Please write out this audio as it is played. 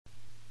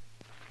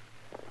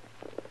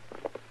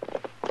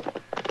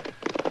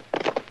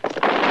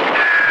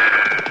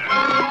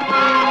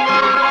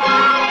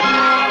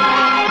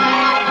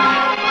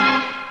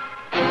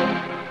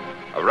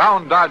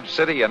Around Dodge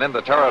City and in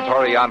the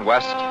territory on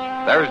West,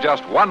 there's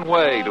just one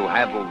way to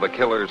handle the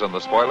killers and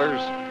the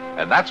spoilers,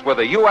 and that's with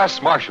a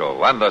U.S.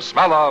 Marshal and the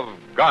smell of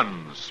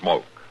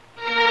Gunsmoke.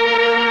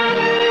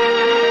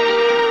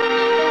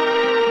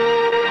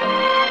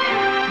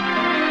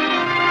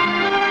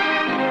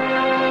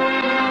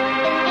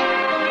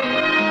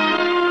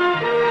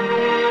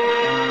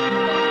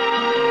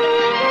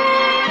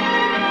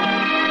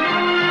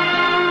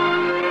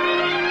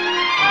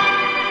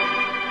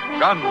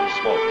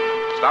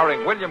 Gunsmoke,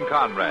 starring William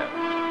Conrad.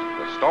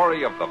 The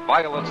story of the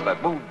violence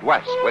that moved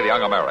west with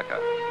young America.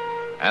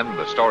 And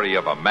the story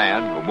of a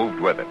man who moved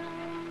with it.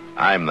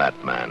 I'm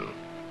that man.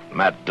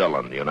 Matt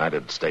Dillon, the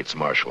United States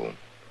Marshal.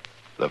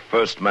 The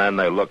first man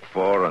they look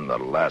for and the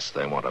last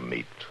they want to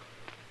meet.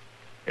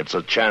 It's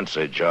a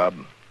chancy job,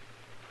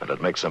 and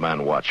it makes a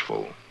man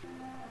watchful.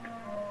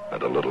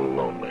 And a little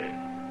lonely.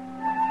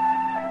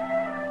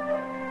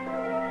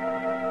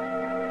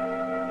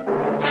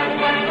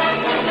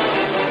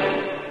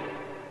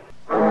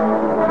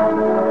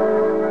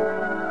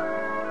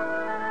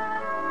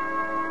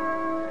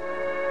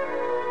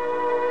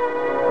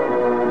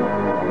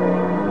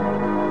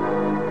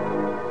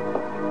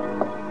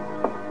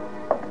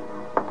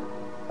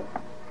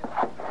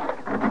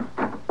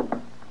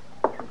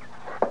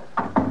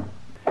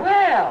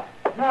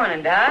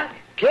 Doc.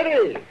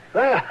 Kitty!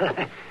 Well,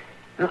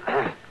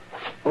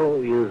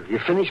 you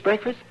finished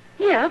breakfast?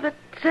 Yeah, but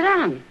sit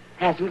down.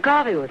 Have some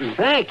coffee with me.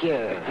 Thank you.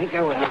 I think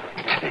I will.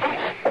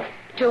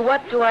 To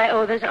what do I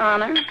owe this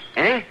honor?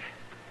 Eh?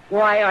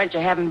 Why aren't you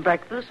having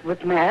breakfast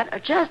with Matt or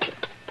Chester?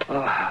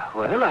 Oh,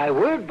 well, I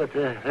would, but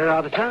they're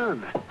out of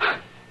town.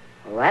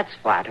 Well, that's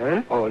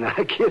flattering. Oh, now,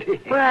 Kitty.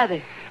 Where are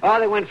they? Oh,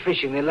 they went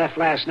fishing. They left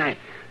last night.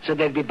 Said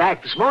they'd be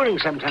back this morning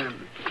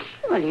sometime.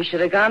 Well, you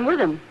should have gone with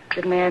them.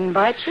 Didn't Matt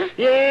invite you?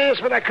 Yes,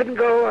 but I couldn't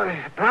go.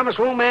 I promised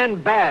old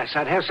man Bass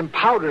I'd have some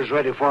powders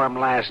ready for him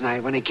last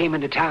night when he came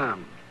into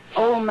town.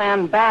 Old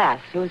man Bass?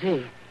 Who's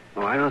he?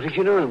 Oh, I don't think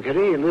you know him,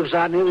 Kitty. He lives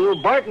out near the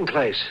little Barton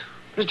place.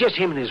 It's just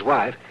him and his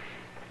wife.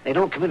 They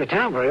don't come into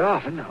town very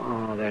often.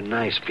 Oh, they're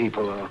nice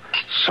people, though.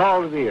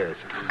 Salt of the earth.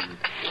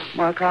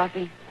 More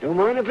coffee? Don't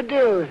mind if I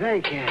do.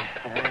 Thank you.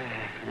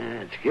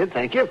 That's good,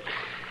 thank you.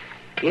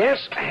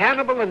 Yes,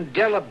 Hannibal and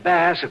Della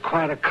Bass are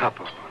quite a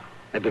couple.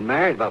 They've been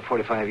married about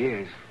 45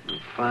 years.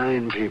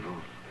 Fine people.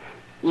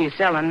 You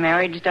selling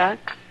marriage, Doc?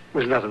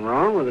 There's nothing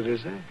wrong with it,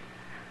 is there?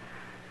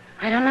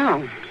 I don't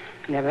know.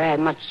 Never had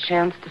much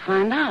chance to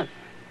find out.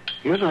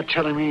 You're not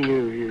telling me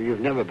you've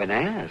never been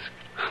asked?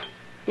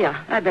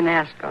 Yeah, I've been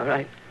asked, all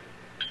right.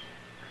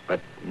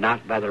 But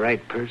not by the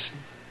right person?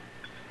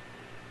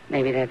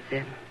 Maybe that's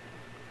it.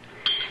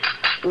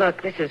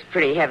 Look, this is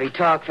pretty heavy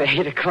talk for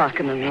 8 o'clock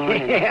in the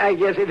morning. Yeah, I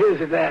guess it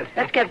is at that.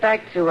 Let's get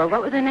back to,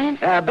 what were their names?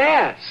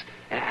 Bass.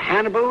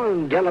 Hannibal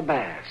and Della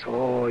Bass.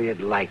 Oh,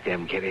 you'd like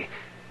them, Kitty.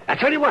 I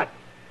tell you what,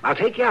 I'll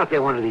take you out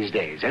there one of these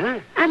days, huh?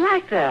 I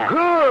like that.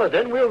 Good,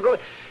 then we'll go...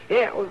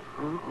 Yeah,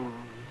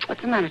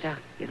 What's the matter, Doc?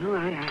 You know,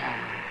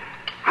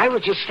 I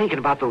was just thinking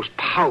about those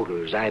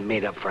powders I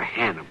made up for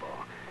Hannibal.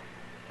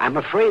 I'm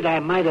afraid I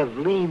might have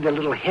leaned a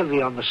little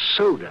heavy on the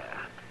soda.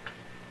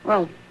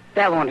 Well,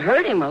 that won't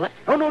hurt him, will it?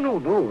 Oh, no,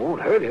 it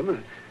won't hurt him.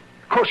 Of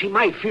course, he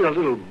might feel a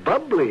little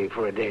bubbly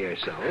for a day or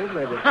so,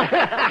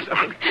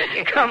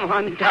 but... Come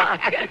on, Doc.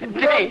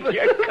 Take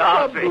your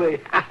coffee.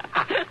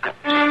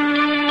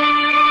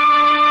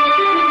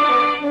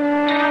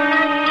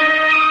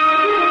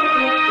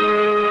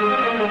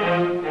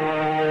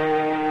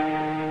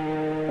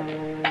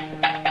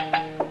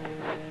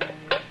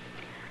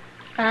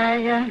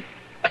 I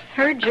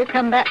heard you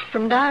come back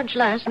from Dodge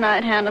last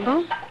night,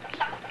 Hannibal.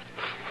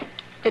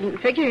 Didn't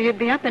figure you'd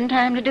be up in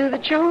time to do the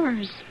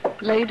chores,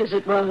 late as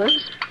it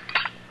was.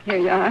 Here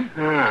you are.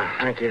 Ah,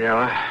 thank you,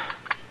 Della.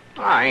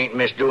 I ain't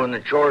missed doing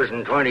the chores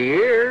in 20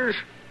 years.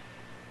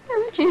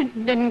 But you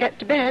didn't get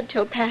to bed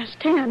till past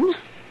 10. Did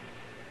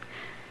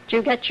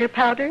you get your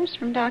powders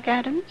from Doc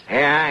Adams?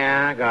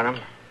 Yeah, I got 'em.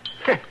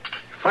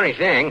 Funny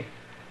thing,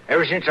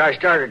 ever since I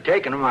started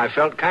taking 'em, I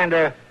felt kind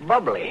of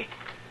bubbly.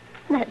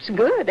 That's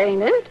good,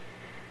 ain't it?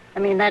 I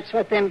mean, that's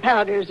what them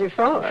powders are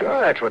for.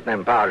 Sure, that's what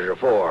them powders are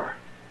for.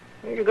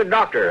 He's a good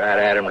doctor, that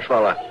Adams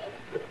fella.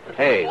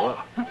 Hey,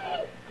 well...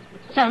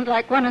 Sounds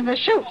like one of the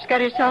Schultz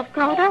got himself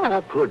caught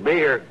up. Could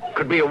be, or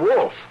could be a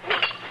wolf.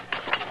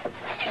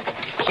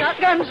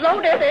 Shotgun's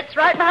loaded. It's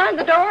right behind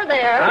the door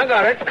there. I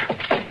got it.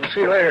 We'll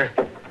see you later.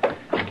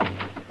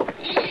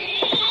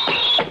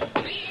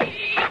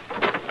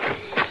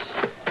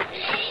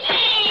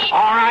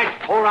 All right,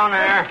 hold on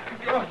there.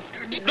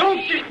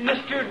 Don't you,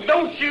 mister,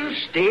 don't you...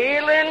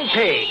 Stealing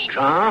pigs,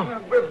 huh?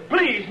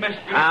 Please, mister.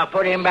 I'll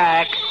put him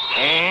back.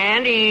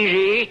 And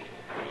easy.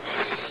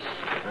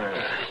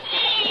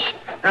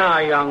 Now,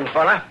 young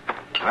fella,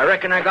 I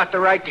reckon I got the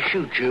right to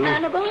shoot you.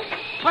 Hannibal,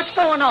 what's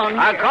going on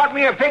I here? caught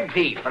me a pig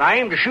thief, and I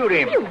aim to shoot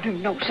him. You do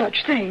no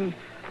such thing.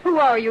 Who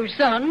are you,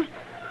 son?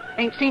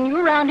 Ain't seen you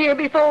around here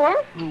before?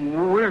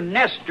 We're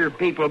Nestor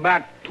people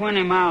about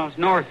 20 miles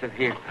north of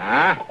here.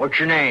 Huh? What's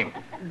your name?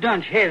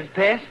 Dunch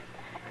Hezpeth.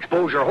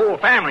 Suppose your whole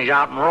family's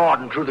out and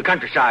marauding through the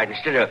countryside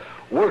instead of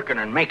working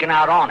and making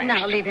out honest.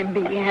 Now leave him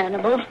be,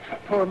 Hannibal.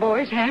 Poor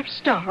boy's half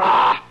starved.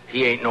 Ah,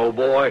 he ain't no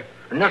boy.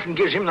 Nothing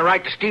gives him the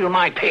right to steal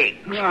my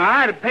pigs. Well,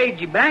 I'd have paid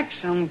you back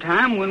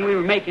sometime when we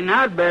were making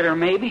out better,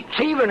 maybe.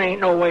 Thieving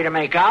ain't no way to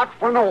make out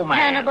for no man.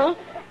 Hannibal,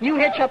 you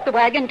hitch up the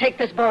wagon and take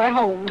this boy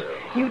home.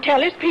 You tell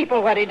his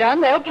people what he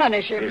done, they'll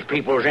punish him. His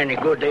people's any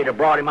good, they'd have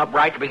brought him up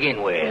right to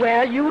begin with.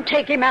 Well, you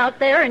take him out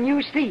there and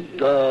you see.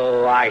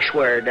 Oh, I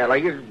swear, Della,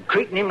 you're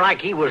treating him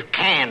like he was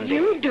candy.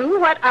 You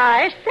do what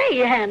I say,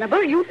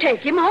 Hannibal. You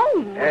take him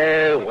home.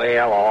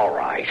 Well, all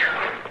right.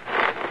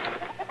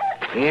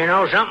 You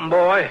know something,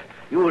 boy?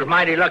 You was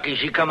mighty lucky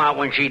she come out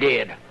when she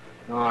did.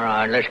 All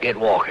right, let's get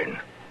walking.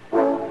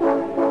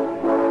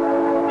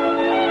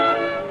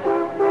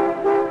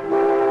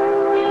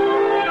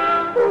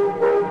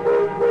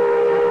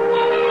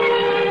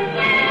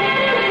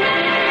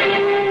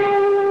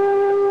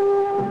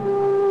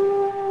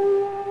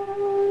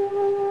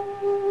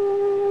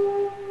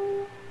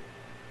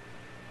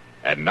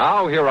 And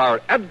now, here are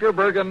Edgar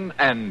Bergen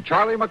and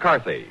Charlie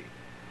McCarthy.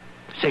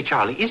 Say,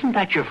 Charlie, isn't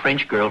that your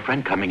French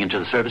girlfriend coming into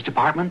the service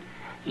department?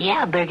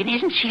 Yeah, Bergen,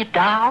 isn't she a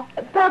doll?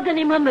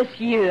 Pardonnez-moi,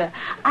 monsieur.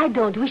 I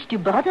don't wish to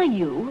bother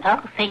you.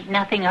 Oh, think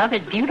nothing of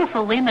it.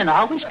 Beautiful women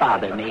always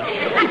bother me.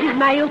 It is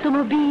my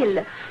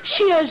automobile.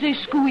 She has a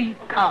squeak.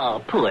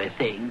 Oh, poor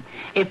thing.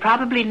 It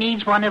probably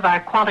needs one of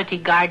our quality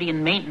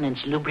guardian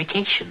maintenance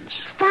lubrications.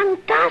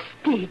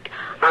 Fantastic.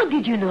 How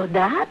did you know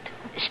that?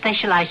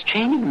 Specialized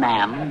training,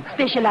 ma'am.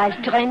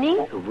 Specialized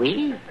training?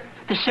 Oui.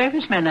 The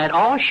servicemen at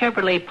all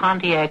Chevrolet,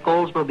 Pontiac,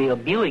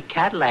 Oldsmobile, Buick,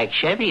 Cadillac,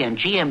 Chevy, and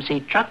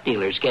GMC truck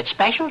dealers get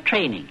special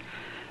training.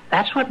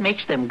 That's what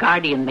makes them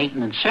guardian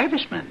maintenance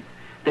servicemen.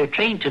 They're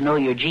trained to know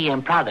your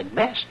GM product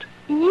best.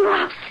 You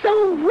are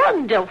so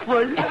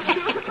wonderful.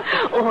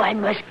 Oh, I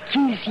must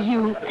kiss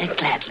you.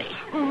 Gladly.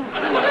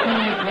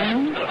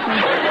 Mm-hmm.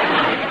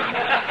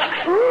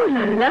 Oh,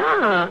 la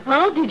la.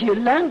 How did you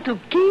learn to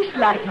kiss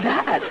like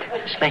that?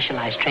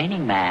 Specialized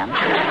training, ma'am.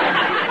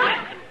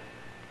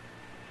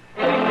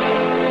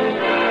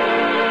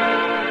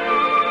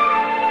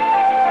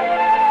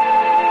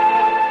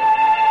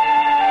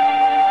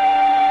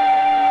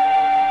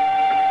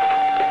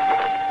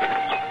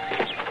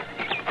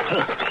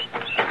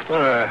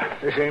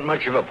 This ain't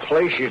much of a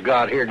place you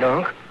got here,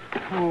 Dunk.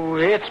 Oh,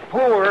 it's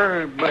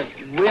poor, but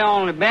we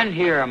only been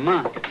here a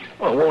month.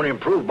 Well, it won't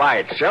improve by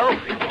itself,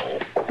 you know.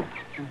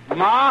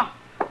 Ma?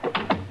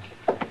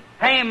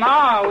 Hey,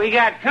 Ma, we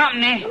got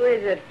company. Who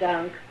is it,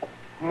 Dunk?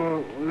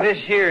 Well, this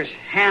here's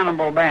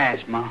Hannibal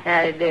Bass, Ma.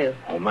 How do you do?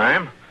 Oh,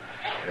 ma'am?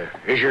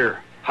 Is your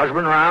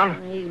husband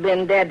around? He's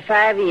been dead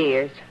 5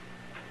 years.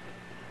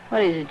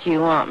 What is it you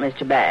want,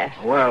 Mr. Bass?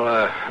 Well,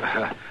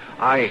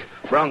 I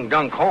brung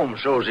Dunk home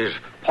so's his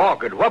pa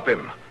could whoop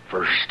him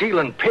for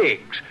stealing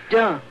pigs.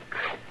 Dunk.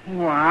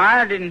 Well,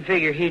 I didn't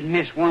figure he'd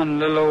miss one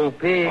little old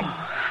pig.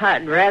 Oh,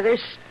 I'd rather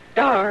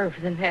starve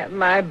than have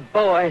my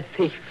boy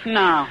thief.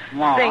 No,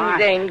 Ma.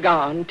 Things ain't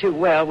gone too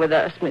well with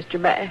us, Mr.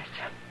 Bass.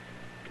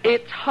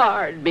 It's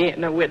hard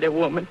being a widow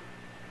woman.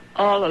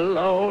 All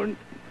alone.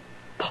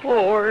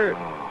 Poor.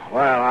 Oh,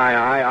 well,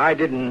 I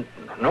didn't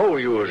know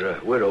you was a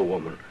widow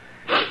woman.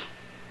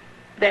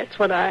 That's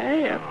what I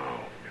am.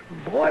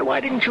 Boy,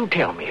 why didn't you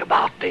tell me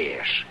about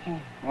this?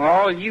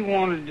 All you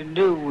wanted to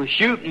do was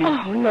shoot me.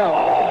 Oh, no.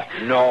 Oh,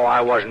 no,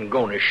 I wasn't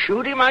going to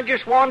shoot him. I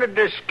just wanted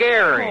to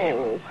scare him.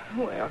 Oh,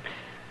 well,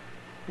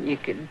 you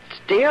could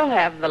still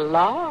have the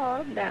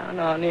law down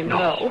on him,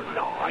 No,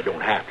 I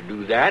don't have to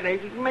do that.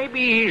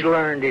 Maybe he's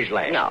learned his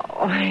lesson. No,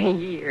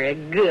 you're a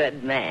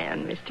good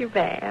man, Mr.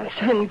 Bass,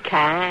 and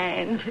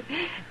kind.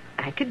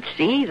 I could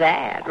see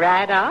that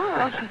right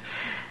off.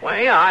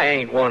 Well, I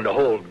ain't one to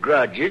hold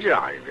grudges.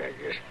 I'm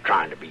just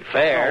trying to be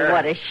fair. Oh,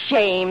 what a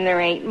shame there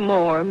ain't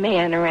more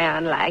men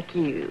around like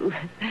you.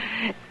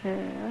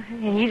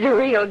 He's a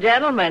real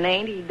gentleman,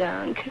 ain't he,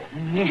 Dunk?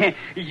 Yeah,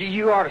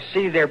 you ought to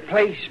see their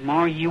place,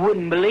 Ma. You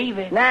wouldn't believe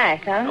it.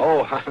 Nice, huh?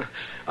 Oh,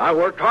 I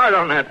worked hard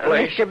on that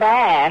place. Mr.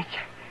 Bass,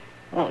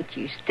 won't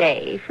you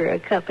stay for a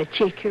cup of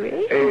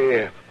chicory?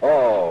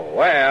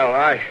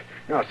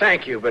 No,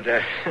 thank you, but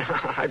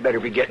I'd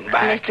better be getting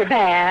back. Mr.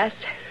 Bass,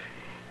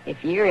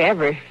 if you're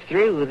ever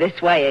through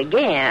this way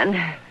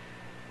again,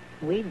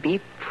 we'd be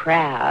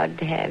proud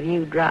to have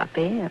you drop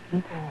in.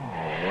 Oh,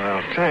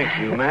 well, thank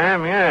you,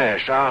 ma'am.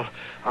 Yes,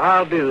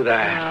 I'll do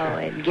that. Oh,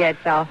 it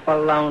gets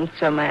awful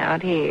lonesome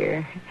out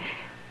here,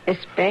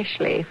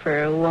 especially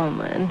for a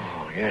woman.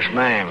 Oh, yes,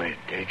 ma'am.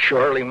 It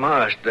surely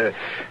must.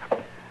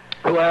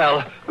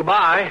 Well,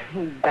 goodbye.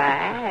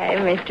 Bye,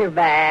 Mr.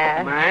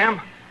 Bass. Ma'am?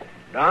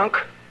 Dunk?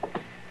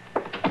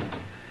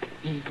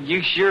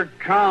 You sure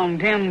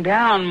calmed him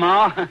down,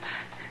 Ma.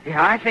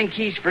 Yeah, I think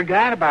he's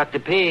forgot about the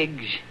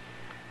pigs.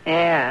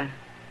 Yeah.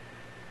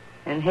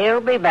 And he'll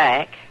be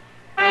back.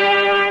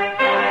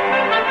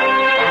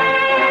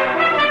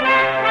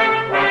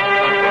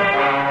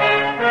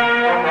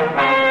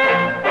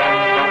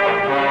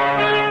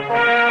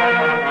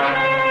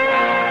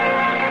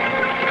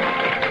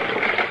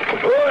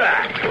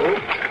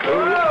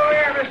 Hello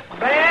there, Mr.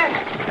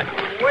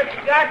 Bass. What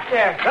you got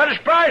there? Got a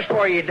surprise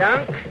for you,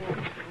 Dunk.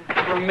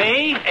 for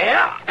me?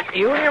 Yeah,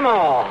 you and your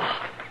ma.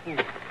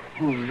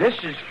 Ooh, this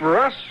is for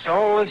us,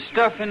 all this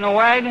stuff in the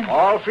wagon?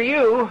 All for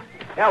you.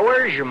 Now,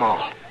 where's your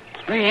ma?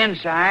 The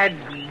inside,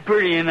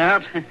 pretty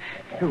enough.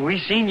 We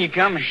seen you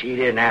coming. She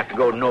didn't have to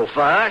go to no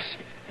fuss.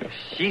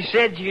 She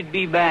said you'd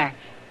be back.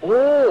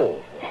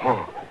 Oh,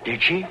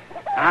 did she?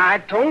 I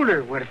told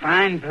her what a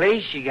fine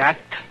place you got.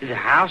 The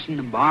house and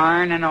the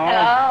barn and all.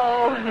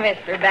 Oh,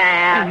 Mr.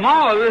 Bass.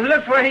 Ma,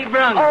 look what he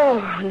brung. Oh,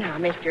 now,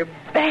 Mr.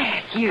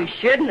 Bass, you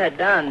shouldn't have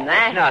done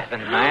that.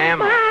 Nothing, ma'am.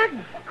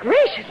 My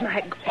gracious,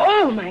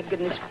 my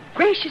goodness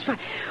gracious,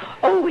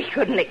 Oh, we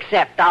couldn't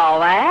accept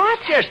all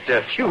that. Just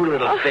a few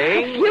little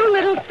things. A few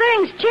little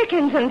things.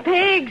 Chickens and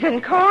pigs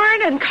and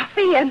corn and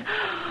coffee and...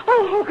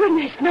 Oh,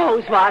 goodness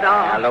knows what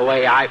all. Well, the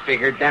way I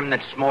figured, them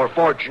that's more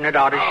fortunate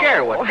ought to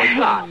share what they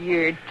got.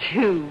 You're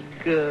too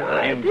good.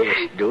 I'm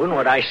just doing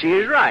what I see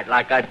is right,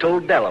 like I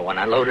told Della when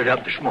I loaded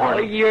up this Oh,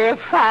 morning. you're a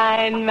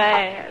fine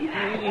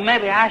man.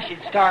 Maybe I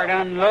should start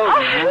unloading.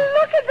 Oh,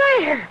 look at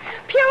there.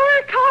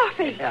 Pure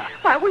coffee. Yeah.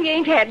 Why, we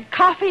ain't had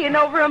coffee in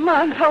over a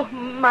month. Oh,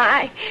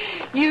 my.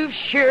 You've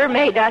sure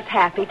made us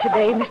happy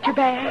today, Mr.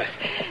 Bass.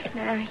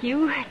 Now,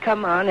 you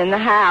come on in the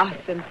house,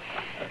 and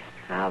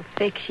I'll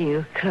fix you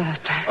a cup.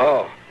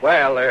 Oh,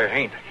 well, there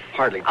ain't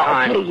hardly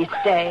time. Oh, please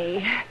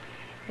stay.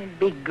 It'd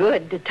be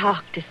good to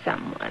talk to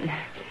someone.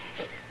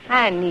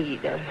 I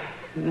need a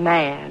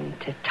man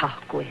to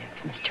talk with,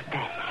 Mr.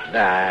 Bass.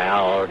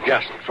 Now,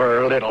 just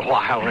for a little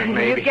while, and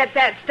maybe. You get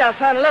that stuff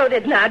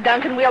unloaded now,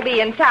 Duncan. We'll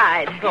be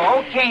inside. Oh,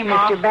 okay,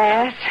 Ma. Mr.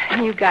 Bass,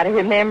 you've got to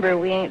remember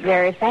we ain't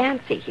very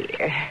fancy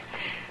here.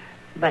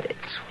 But it's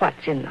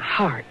what's in the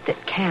heart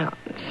that counts.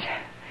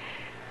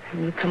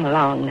 You come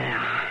along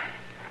now.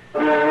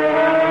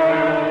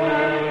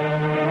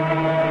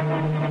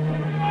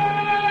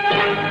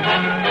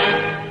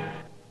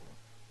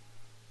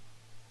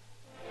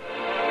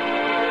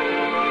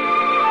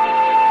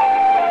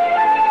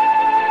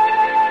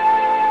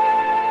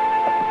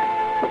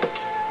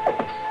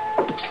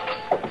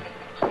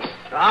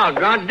 Oh,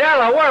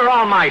 Gondella, where are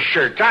all my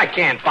shirts? I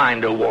can't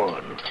find a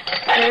one.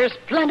 There's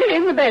plenty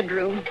in the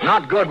bedroom.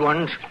 Not good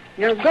ones.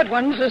 Your good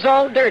ones is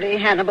all dirty,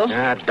 Hannibal.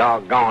 Ah,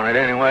 doggone it,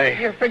 anyway.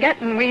 You're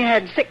forgetting we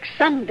had 6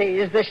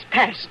 Sundays this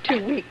past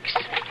 2 weeks.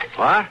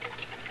 What?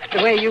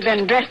 The way you've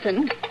been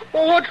dressing.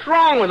 Well, what's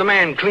wrong with a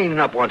man cleaning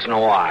up once in a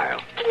while?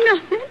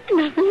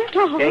 Nothing at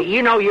all.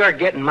 You know you're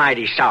getting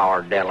mighty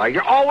sour, Della.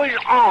 You're always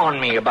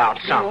on me about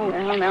something.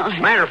 Oh, well, now.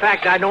 Matter of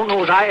fact, I don't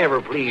know as I ever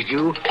pleased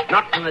you.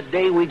 Not from the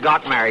day we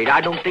got married.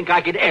 I don't think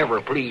I could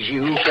ever please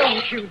you.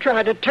 Don't you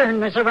try to turn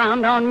this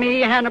around on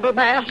me, Hannibal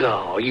Bass.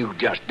 Oh, you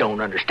just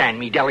don't understand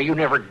me, Della. You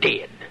never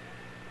did.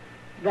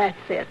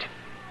 That's it.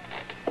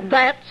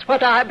 That's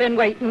what I've been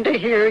waiting to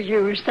hear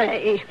you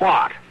say.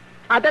 What?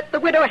 I bet the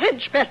widow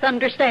Hedgepeth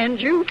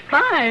understands you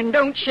fine,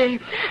 don't she?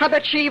 I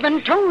bet she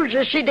even told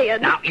you she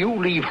did. Now, you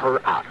leave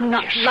her out of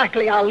Not this.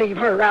 likely I'll leave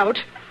her out.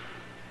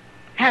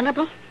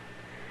 Hannibal,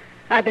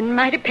 I've been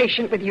mighty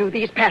patient with you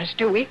these past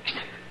 2 weeks.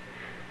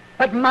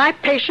 But my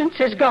patience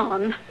is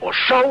gone. Well,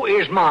 so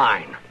is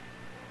mine.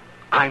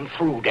 I'm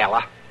through,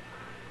 Della.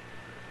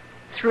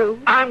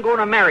 Through? I'm going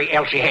to marry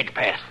Elsie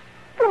Hedgepeth.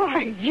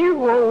 Why,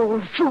 you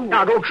old fool.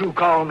 Now, don't you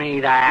call me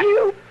that.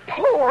 You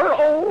poor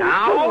old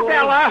Now, fool.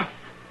 Della.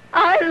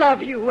 I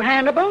love you,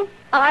 Hannibal.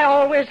 I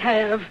always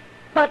have.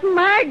 But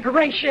my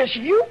gracious,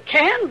 you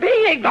can be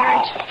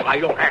ignorant. Oh, I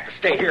don't have to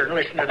stay here and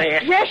listen to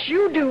this. Yes,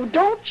 you do.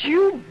 Don't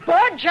you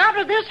budge out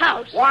of this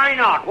house. Why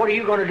not? What are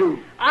you going to do?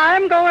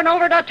 I'm going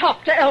over to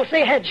talk to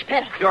Elsie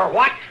Hedgepeth. You're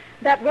what?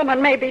 That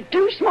woman may be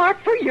too smart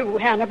for you,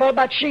 Hannibal,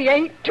 but she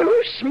ain't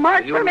too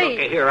smart You for look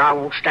me. here, I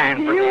won't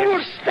stand for You'll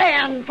this.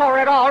 stand for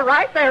it, all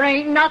right. There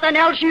ain't nothing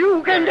else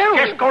you can do.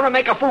 Just going to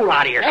make a fool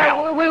out of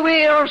yourself.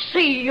 We'll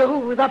see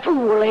who the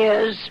fool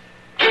is.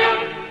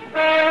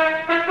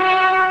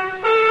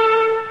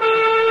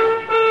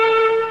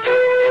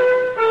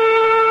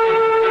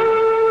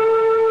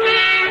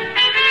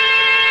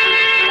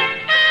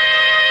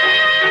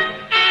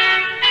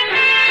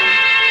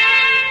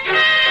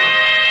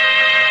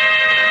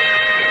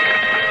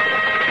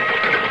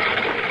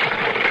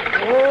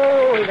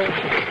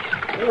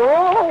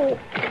 Whoa.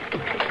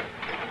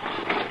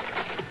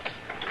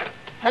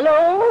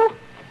 Hello?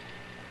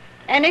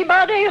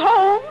 Anybody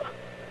home?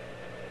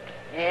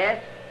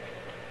 Yes,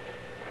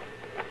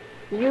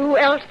 You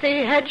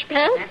Elsie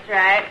Hedgepeth? that's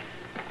right.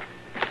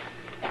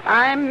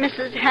 I'm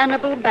Mrs.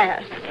 Hannibal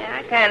Bass.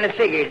 Yeah, I kind of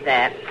figured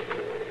that.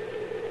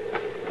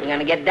 You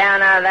gonna get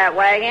down out of that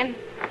wagon?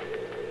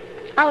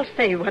 I'll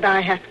say what I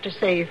have to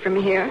say from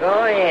here.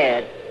 Go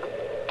ahead.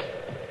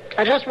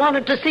 I just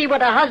wanted to see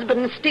what a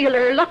husband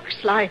stealer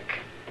looks like.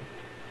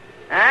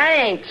 I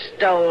ain't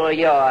stole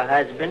your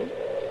husband.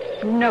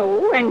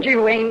 No, and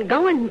you ain't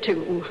going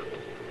to.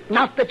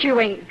 Not that you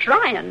ain't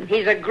trying.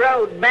 He's a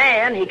growed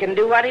man. He can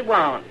do what he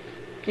wants.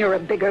 You're a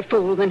bigger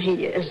fool than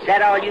he is. Is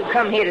that all you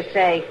come here to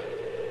say?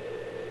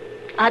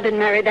 I've been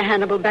married to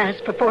Hannibal Bass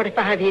for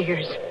 45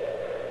 years.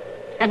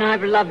 And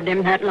I've loved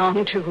him that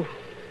long, too.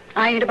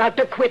 I ain't about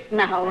to quit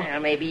now. Well,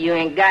 maybe you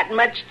ain't got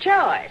much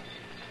choice.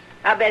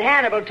 I bet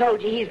Hannibal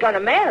told you he's going to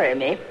marry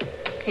me.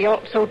 He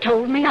also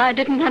told me I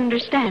didn't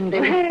understand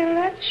him. Well,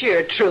 that's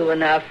sure true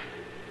enough.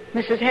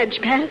 Mrs.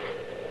 Hedgepath,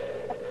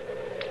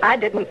 I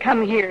didn't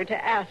come here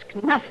to ask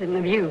nothing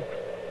of you.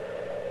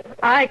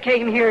 I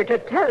came here to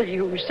tell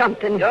you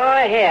something. Go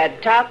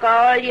ahead. Talk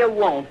all you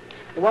want.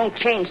 It won't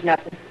change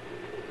nothing.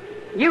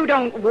 You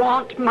don't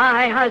want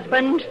my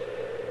husband.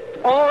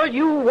 All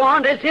you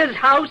want is his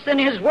house and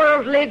his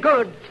worldly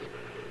goods.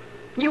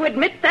 You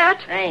admit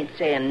that? I ain't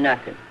saying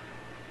nothing.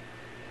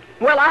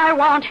 Well, I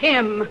want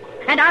him,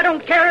 and I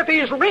don't care if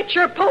he's rich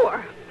or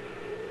poor.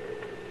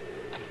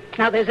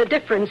 Now, there's a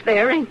difference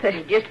there, ain't there?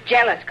 You're just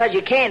jealous because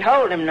you can't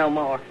hold him no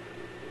more.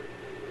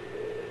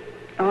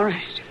 All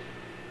right.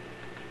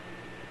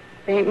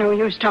 There ain't no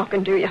use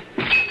talking to you.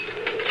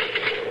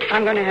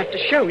 I'm going to have to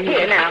show you.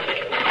 Here, now.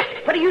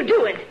 What are you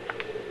doing?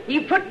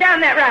 You put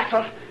down that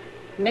rifle.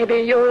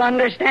 Maybe you'll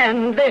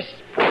understand this.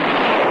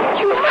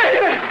 You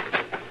murderer!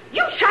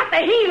 You shot the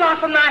heel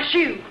off of my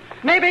shoe.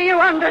 Maybe you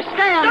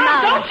understand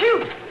now. Don't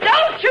shoot!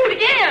 Don't shoot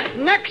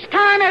again! Next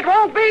time it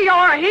won't be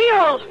your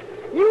heel.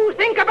 You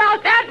think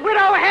about that,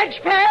 Widow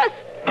Hedgepath?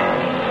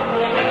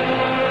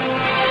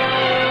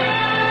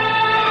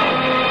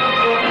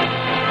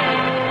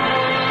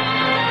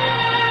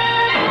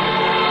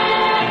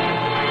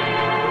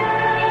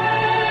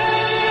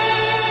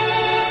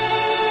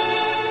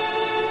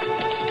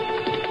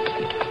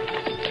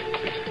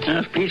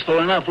 That's peaceful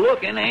enough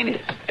looking, ain't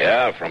it?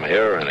 Yeah, from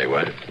here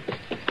anyway.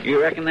 You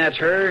reckon that's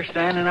her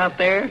standing up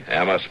there?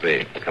 Yeah, must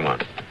be. Come on.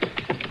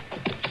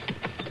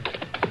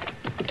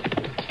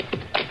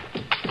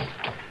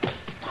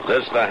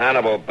 This the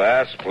Hannibal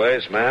Bass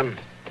place, ma'am?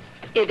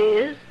 It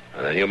is.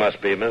 And then you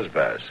must be Miss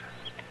Bass.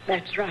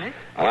 That's right.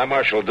 Well, I'm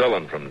Marshal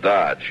Dillon from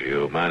Dodge.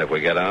 You mind if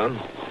we get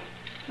on?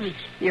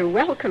 You're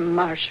welcome,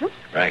 Marshal.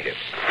 Thank you.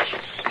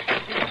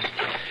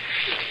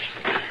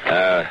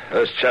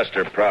 This is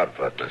Chester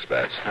Proudfoot, Miss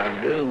Bass.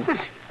 How do?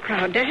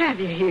 Proud to have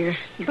you here,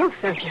 both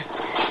of you.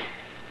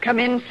 Come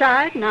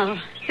inside and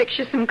I'll fix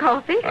you some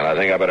coffee. Well, I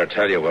think I better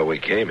tell you what we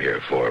came here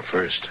for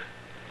first.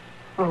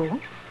 Oh?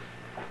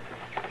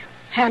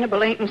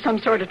 Hannibal ain't in some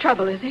sort of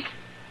trouble, is he?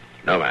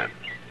 No, ma'am.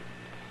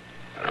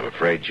 But I'm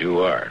afraid you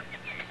are.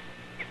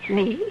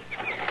 Me?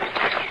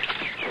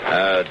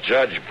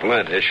 Judge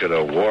Blint issued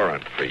a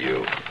warrant for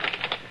you.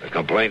 The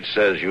complaint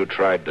says you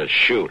tried to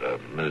shoot a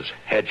Miss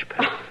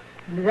Hedgepath.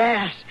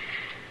 That.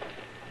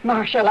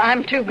 Marshal,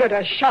 I'm too good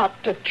a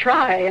shot to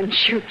try and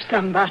shoot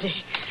somebody.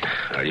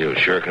 Are you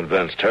sure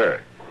convinced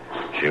her?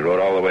 She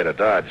rode all the way to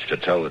Dodge to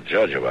tell the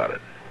judge about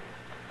it.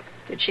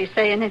 Did she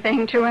say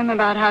anything to him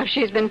about how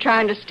she's been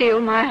trying to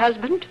steal my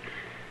husband?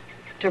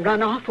 To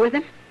run off with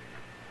him?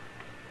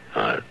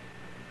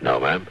 No,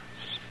 ma'am.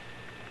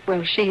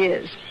 Well, she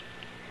is.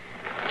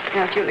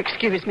 Now, if you'll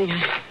excuse me,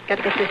 I got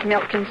to get this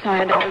milk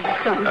inside out of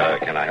the sun.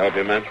 Can I help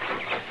you, ma'am?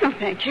 Oh,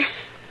 thank you.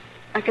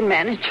 I can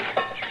manage.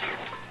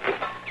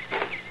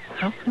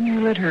 How can you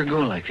let her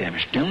go like that,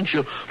 Mr. Dillon?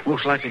 She'll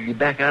most likely be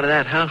back out of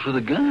that house with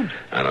a gun.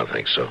 I don't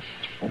think so.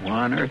 Well,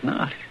 why on earth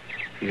not?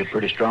 She's a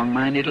pretty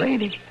strong-minded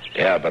lady.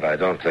 Yeah, but I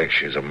don't think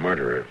she's a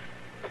murderer.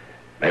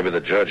 Maybe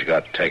the judge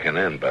got taken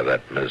in by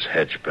that Miss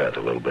Hedgepath a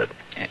little bit.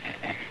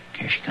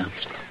 Here she comes.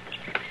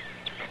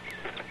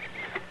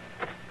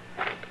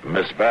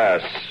 Miss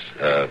Bass,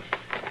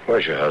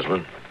 where's your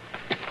husband?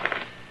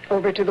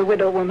 Over to the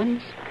widow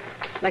woman's,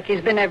 like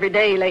he's been every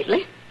day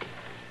lately.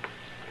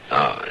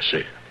 Oh, I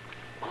see.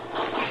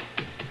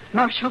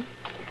 Marshal,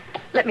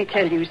 let me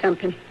tell you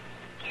something.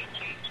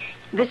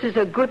 This is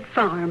a good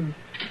farm.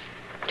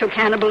 Took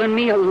Hannibal and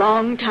me a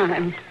long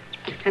time,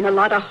 and a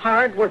lot of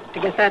hard work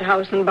to get that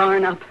house and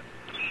barn up.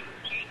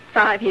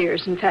 5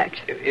 years, in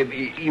fact.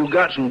 You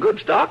got some good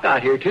stock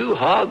out here, too,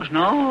 hogs and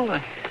all.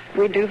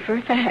 We do for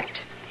a fact.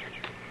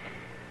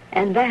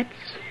 And that's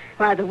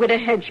why the widow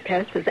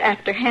Hedgepath is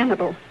after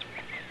Hannibal.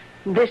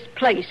 This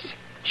place.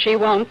 She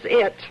wants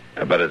it.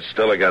 But it's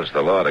still against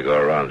the law to go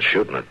around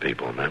shooting at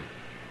people, ma'am.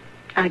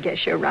 I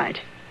guess you're right.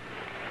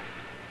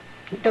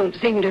 It don't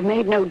seem to have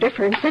made no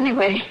difference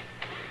anyway.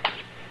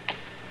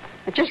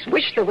 I just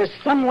wish there was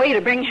some way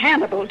to bring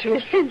Hannibal to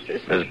his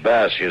senses. Miss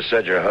Bass, you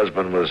said your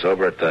husband was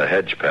over at the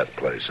Hedgepath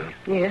place, huh?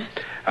 Yes.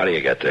 How do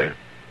you get there?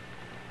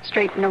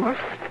 Straight north.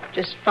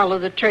 Just follow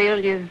the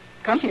trail you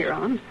come here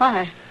on.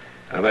 Why?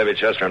 Maybe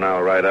Chester and I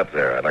will ride up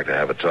there. I'd like to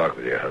have a talk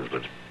with your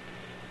husband.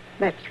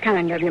 That's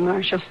kind of you,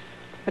 Marshal.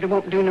 But it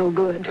won't do no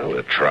good. Well,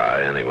 we'll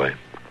try anyway.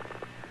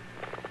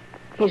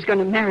 He's going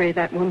to marry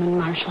that woman,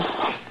 Marshal.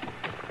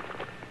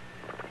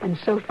 And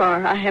so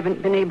far, I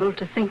haven't been able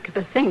to think of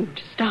a thing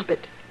to stop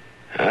it.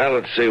 Well,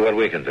 let's see what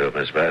we can do,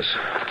 Miss Bass.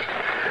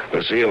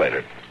 We'll see you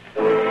later.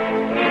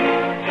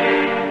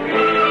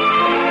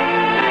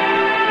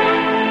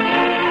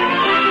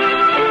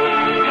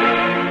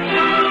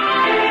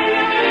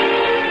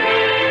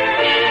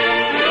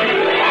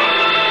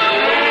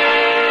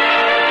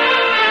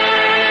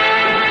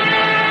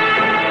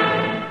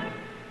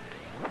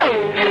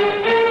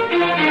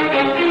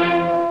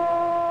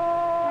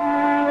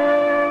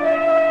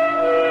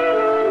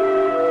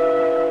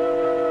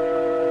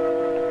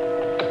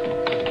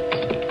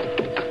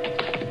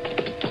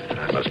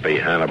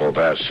 Hannibal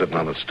Bass sitting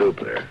on the stoop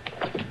there.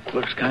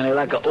 Looks kind of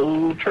like an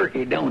old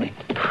turkey, don't he?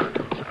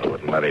 I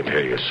wouldn't let him hear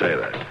you say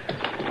that.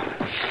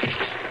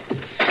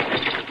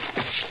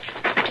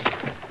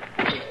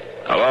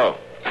 Hello?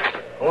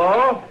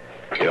 Hello?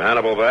 You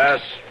Hannibal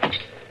Bass?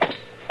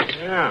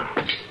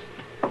 Yeah.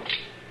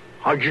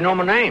 How'd you know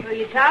my name? Who are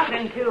you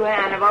talking to,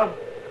 Hannibal?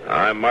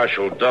 I'm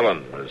Marshal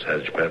Dillon, Miss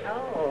Hedgepeth.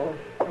 Oh,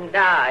 from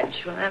Dodge.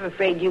 Well, I'm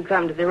afraid you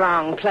come to the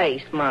wrong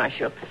place,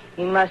 Marshal.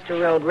 You must have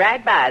rode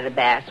right by the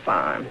Bass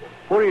farm.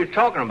 What are you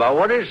talking about?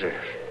 What is this?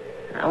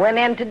 I went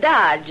into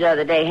Dodge the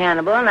other day,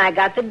 Hannibal, and I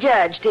got the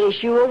judge to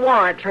issue a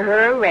warrant for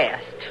her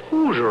arrest.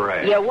 Whose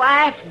arrest? Your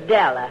wife,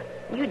 Della.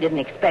 You didn't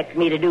expect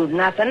me to do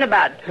nothing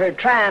about her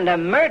trying to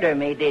murder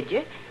me, did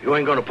you? You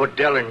ain't going to put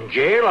Della in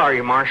jail, are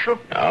you, Marshal?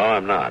 No,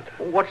 I'm not.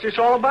 What's this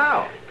all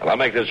about? Well, I'll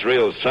make this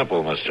real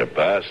simple, Mr.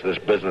 Bass. This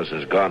business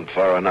has gone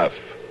far enough.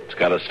 It's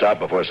got to stop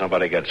before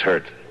somebody gets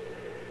hurt.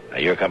 Now,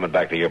 you're coming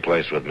back to your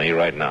place with me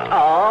right now.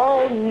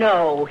 Oh,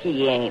 no,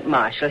 he ain't,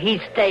 Marshal. He's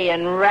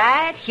staying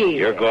right here.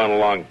 You're going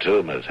along,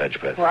 too, Miss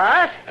Hedgepeth.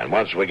 What? And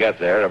once we get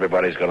there,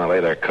 everybody's going to lay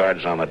their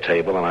cards on the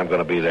table, and I'm going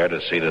to be there to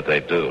see that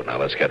they do. Now,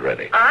 let's get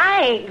ready.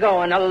 I ain't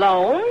going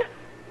alone.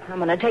 I'm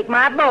going to take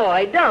my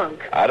boy, Dunk.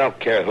 I don't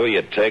care who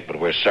you take, but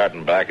we're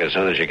starting back as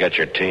soon as you get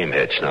your team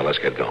hitched. Now, let's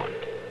get going.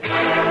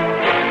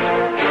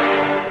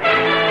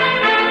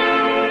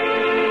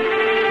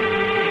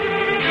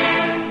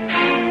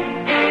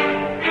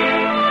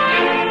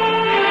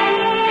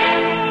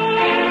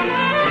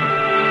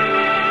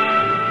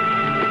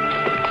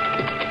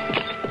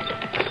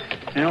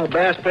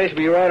 Bass place will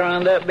be right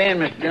around that bend,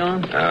 Mr.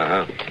 Dillon.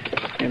 Uh-huh.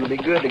 It'll be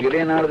good to get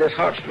in out of this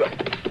hot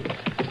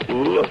spot.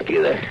 Looky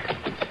there.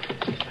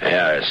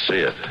 Yeah, I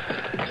see it.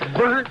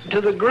 Burnt to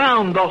the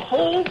ground, the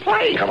whole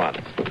place. Come on.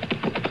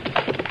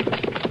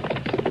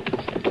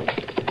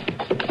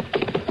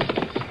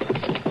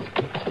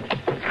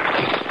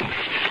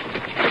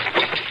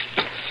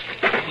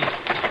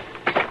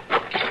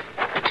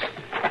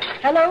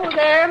 Hello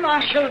there,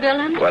 Marshal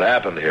Dillon. What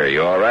happened here?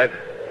 You all right?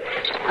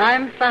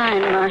 I'm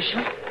fine,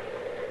 Marshal.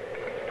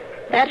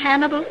 That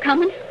Hannibal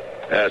coming?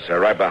 Yes,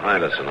 they're right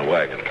behind us in the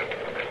wagon.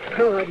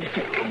 Good.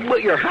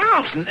 But your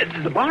house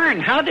and the barn,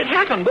 how did it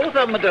happen? Both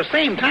of them at the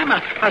same time?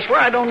 I swear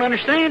I don't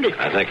understand it.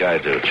 I think I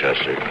do,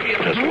 Chester.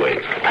 Just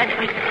wait.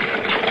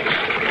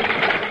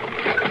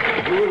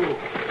 Ooh.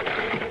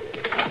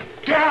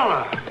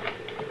 Della!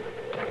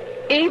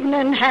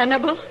 Evening,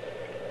 Hannibal.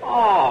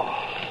 Oh,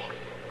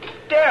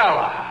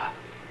 Della!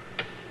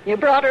 You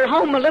brought her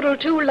home a little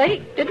too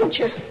late, didn't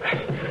you?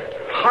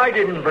 I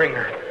didn't bring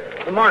her.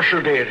 The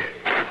marshal did.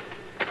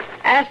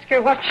 Ask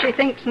her what she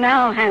thinks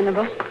now,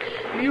 Hannibal.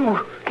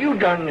 You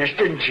done this,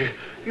 didn't you?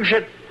 You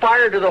set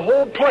fire to the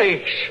whole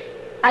place.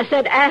 I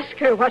said ask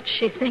her what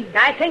she thinks.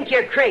 I think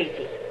you're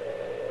crazy.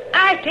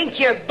 I think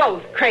you're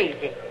both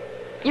crazy.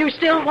 You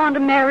still want to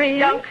marry him?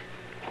 Dunk,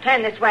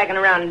 turn this wagon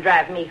around and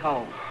drive me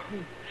home.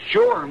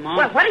 Sure, Mom.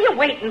 Well, what are you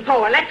waiting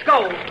for? Let's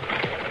go.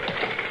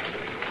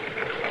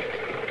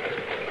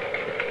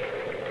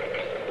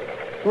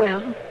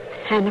 Well,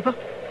 Hannibal?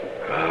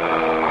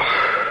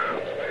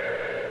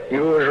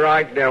 You was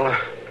right, Della.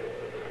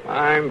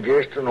 I'm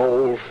just an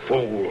old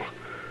fool.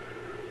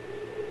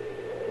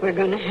 We're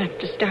going to have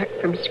to start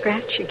from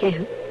scratch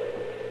again.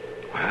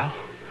 Well,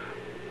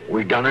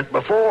 we done it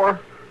before.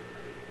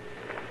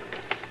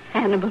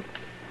 Hannibal,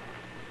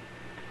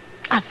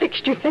 I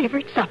fixed your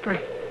favorite supper.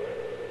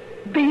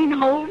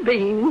 Whole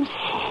beans.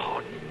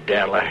 Oh,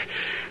 Della.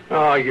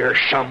 Oh, you're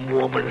some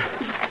woman.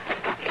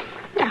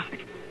 Now,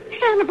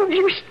 Hannibal,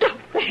 you stop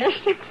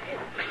that.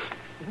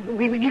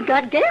 You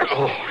got guests.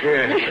 Oh,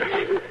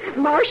 yeah.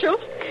 Marshal,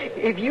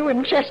 if you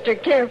and Chester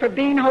care for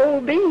whole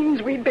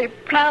beans, we'd be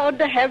proud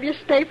to have you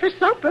stay for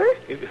supper.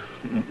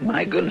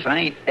 My goodness, I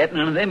ain't had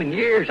none of them in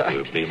years.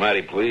 We'd be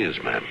mighty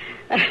pleased, ma'am.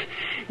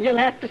 You'll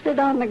have to sit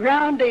on the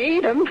ground to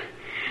eat 'em.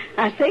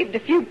 I saved a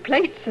few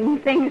plates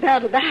and things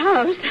out of the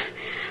house.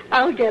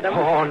 I'll get 'em.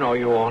 Oh, no,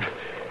 you won't.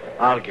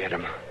 I'll get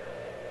 'em.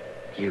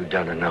 You've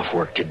done enough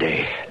work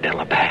today,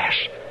 Della Bass.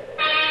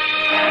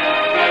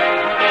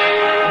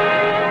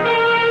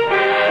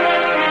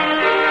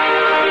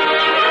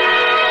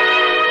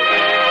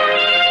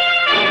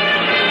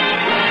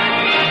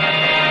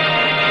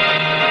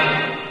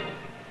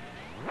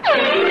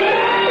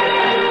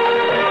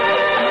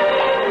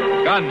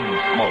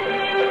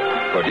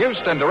 Gunsmoke.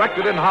 Produced and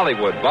directed in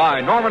Hollywood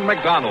by Norman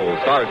Macdonald,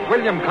 stars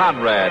William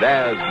Conrad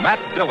as Matt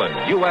Dillon,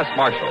 U.S.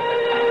 Marshal.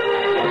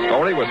 The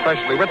story was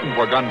specially written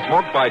for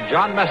Gunsmoke by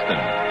John Meston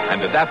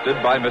and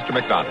adapted by Mr.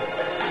 Macdonald.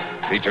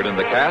 Featured in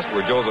the cast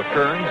were Joseph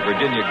Kearns,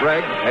 Virginia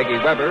Gregg, Peggy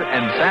Weber,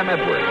 and Sam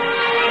Edwards.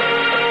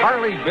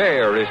 Harley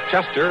Bear is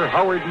Chester,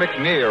 Howard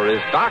McNear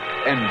is Doc,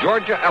 and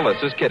Georgia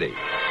Ellis is Kitty.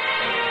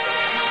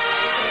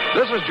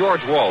 This is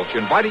George Walsh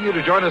inviting you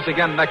to join us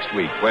again next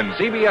week when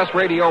CBS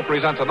Radio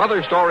presents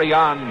another story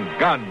on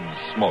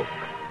Gunsmoke.